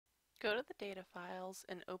Go to the data files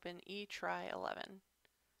and open eTry11.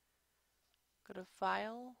 Go to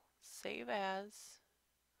File, Save As,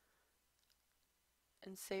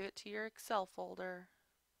 and save it to your Excel folder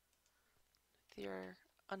with your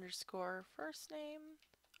underscore first name,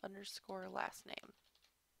 underscore last name.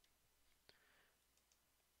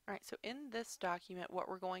 Alright, so in this document what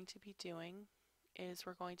we're going to be doing is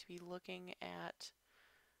we're going to be looking at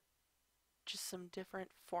just some different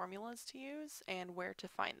formulas to use and where to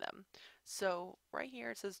find them. So right here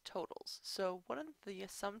it says totals. So one of the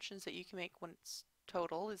assumptions that you can make when it's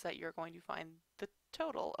total is that you're going to find the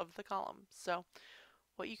total of the column. So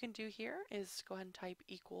what you can do here is go ahead and type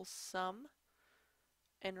equals sum.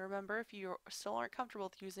 And remember, if you still aren't comfortable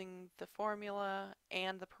with using the formula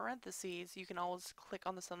and the parentheses, you can always click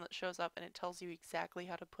on the sum that shows up and it tells you exactly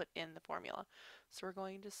how to put in the formula. So we're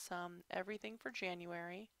going to sum everything for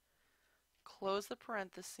January, close the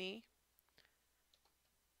parenthesis,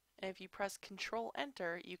 and if you press Control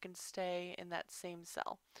Enter, you can stay in that same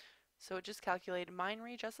cell. So it just calculated. Mine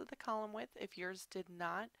readjusted the column width. If yours did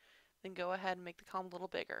not, then go ahead and make the column a little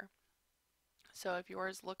bigger. So if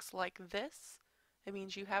yours looks like this, it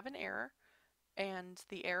means you have an error, and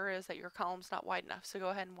the error is that your column's not wide enough. So go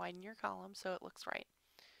ahead and widen your column so it looks right.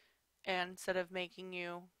 And instead of making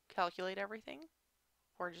you calculate everything,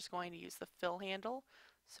 we're just going to use the fill handle.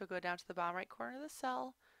 So go down to the bottom right corner of the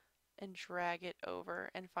cell and drag it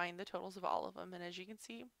over and find the totals of all of them. And as you can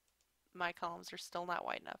see, my columns are still not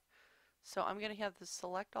wide enough. So I'm going to have the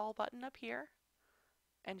select all button up here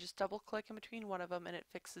and just double click in between one of them and it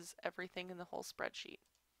fixes everything in the whole spreadsheet.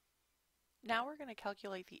 Now we're going to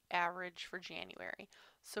calculate the average for January.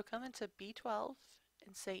 So come into B12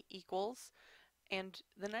 and say equals. And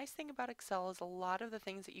the nice thing about Excel is a lot of the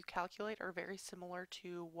things that you calculate are very similar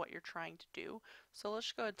to what you're trying to do. So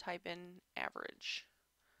let's go and type in average.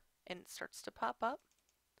 And it starts to pop up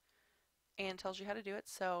and tells you how to do it.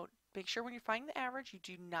 So make sure when you're finding the average, you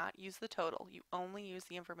do not use the total. You only use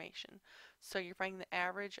the information. So you're finding the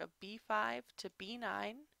average of B5 to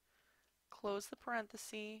B9. Close the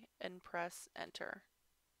parenthesis and press enter.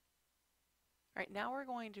 Alright, now we're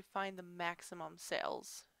going to find the maximum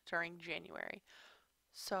sales during January.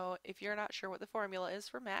 So if you're not sure what the formula is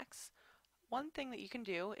for max, one thing that you can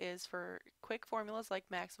do is for quick formulas like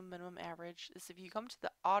maximum, minimum, average, is if you come to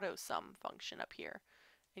the auto sum function up here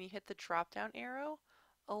and you hit the drop down arrow,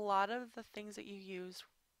 a lot of the things that you use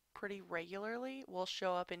pretty regularly will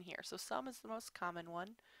show up in here. So sum is the most common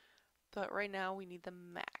one, but right now we need the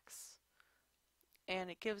max. And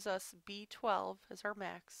it gives us B12 as our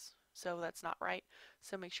max, so that's not right.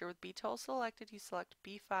 So make sure with B12 selected, you select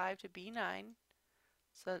B5 to B9.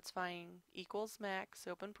 So that's fine, equals max,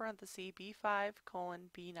 open parenthesis, B5 colon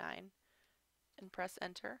B9, and press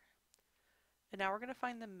enter. And now we're going to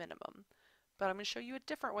find the minimum. But I'm going to show you a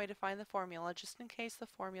different way to find the formula, just in case the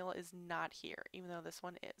formula is not here, even though this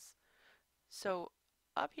one is. So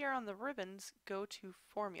up here on the ribbons, go to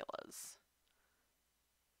formulas.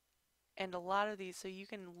 And a lot of these, so you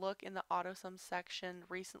can look in the AutoSum section,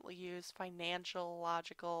 recently used, financial,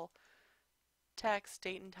 logical, text,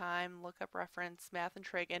 date and time, lookup reference, math and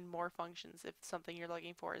trig, and more functions if something you're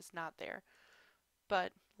looking for is not there.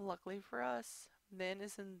 But luckily for us, min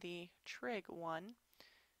is in the trig one,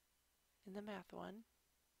 in the math one.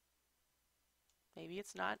 Maybe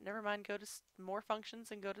it's not, never mind, go to more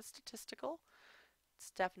functions and go to statistical.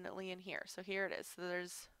 It's definitely in here. So here it is. So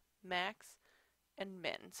there's max and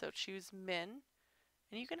min. So choose min,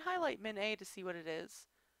 and you can highlight min A to see what it is,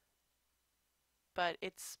 but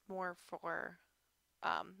it's more for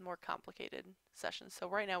more complicated sessions. So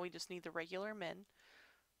right now we just need the regular min.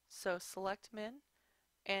 So select min,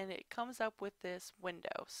 and it comes up with this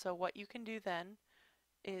window. So what you can do then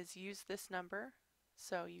is use this number,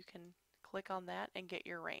 so you can click on that and get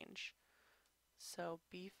your range. So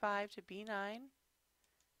B5 to B9,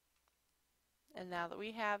 and now that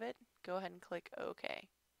we have it, go ahead and click OK.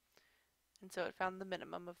 And so it found the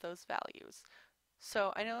minimum of those values.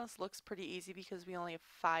 So I know this looks pretty easy because we only have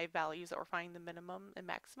 5 values that we're finding the minimum and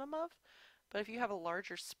maximum of, but if you have a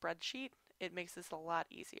larger spreadsheet, it makes this a lot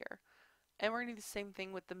easier. And we're going to do the same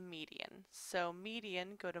thing with the median. So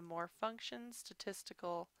median, go to more functions,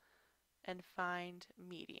 statistical, and find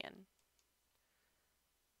median.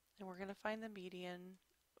 And we're going to find the median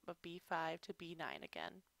of B5 to B9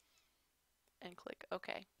 again, and click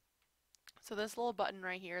OK. So this little button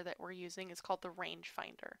right here that we're using is called the range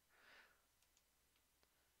finder.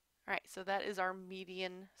 Alright, so that is our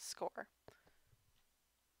median score.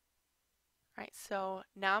 Alright, so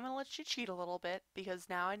now I'm going to let you cheat a little bit because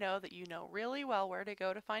now I know that you know really well where to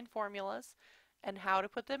go to find formulas and how to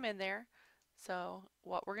put them in there. So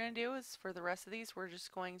what we're going to do is for the rest of these, we're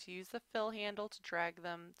just going to use the fill handle to drag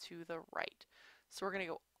them to the right. So we're going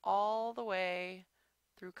to go all the way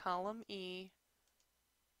through column E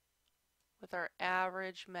with our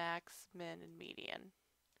average, max, min, and median.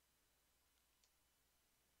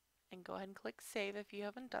 And go ahead and click save if you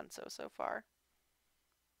haven't done so far.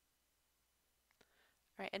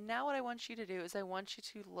 All right, and now what I want you to do is I want you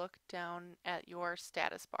to look down at your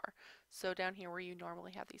status bar. So down here where you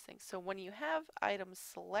normally have these things. So when you have items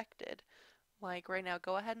selected, like right now,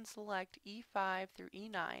 go ahead and select E5 through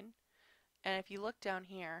E9. And if you look down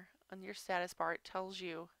here on your status bar, it tells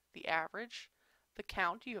you the average, the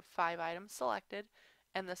count, you have 5 items selected,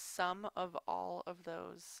 and the sum of all of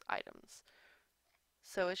those items.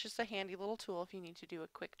 So it's just a handy little tool if you need to do a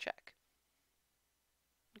quick check.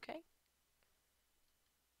 Okay?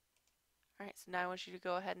 Alright, so now I want you to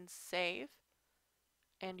go ahead and save,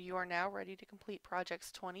 and you are now ready to complete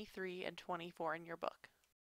projects 23 and 24 in your book.